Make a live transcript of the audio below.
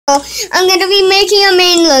I'm gonna be making a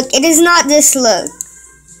main look. It is not this look.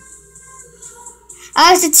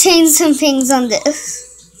 I have to change some things on this.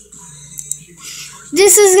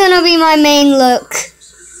 This is gonna be my main look.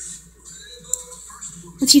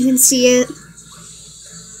 If you can see it.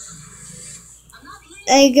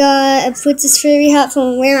 I put this fairy hat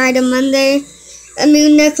from Wear Item Monday, a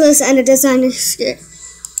moon necklace, and a designer skirt.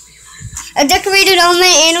 I decorated all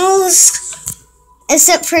my animals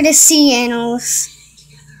except for the sea animals.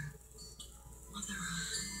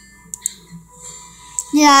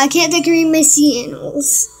 Yeah, I can't decorate my sea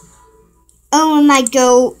animals. Oh, and my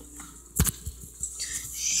goat.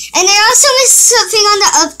 And I also missed something on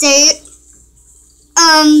the update.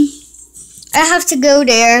 I have to go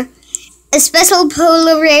there. A special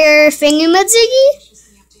polar rare thingamajiggy?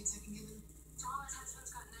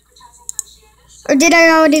 Or did I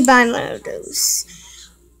already buy one of those?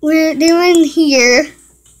 They were in here.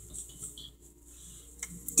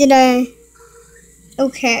 Did I?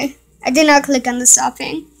 Okay. I did not click on the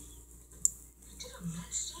shopping.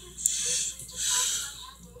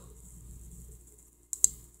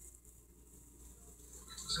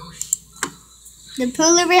 The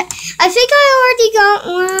polar bear. I think I already got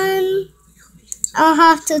one. I'll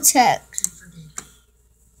have to check.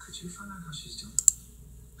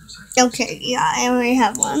 Okay, yeah, I already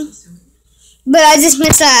have one. But I just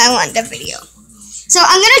missed that I want the video. So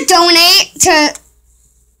I'm gonna donate to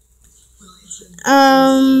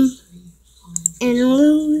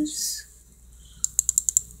animals.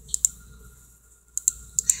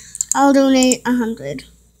 I'll donate 100.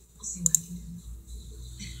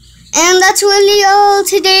 And that's really all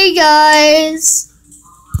today, guys.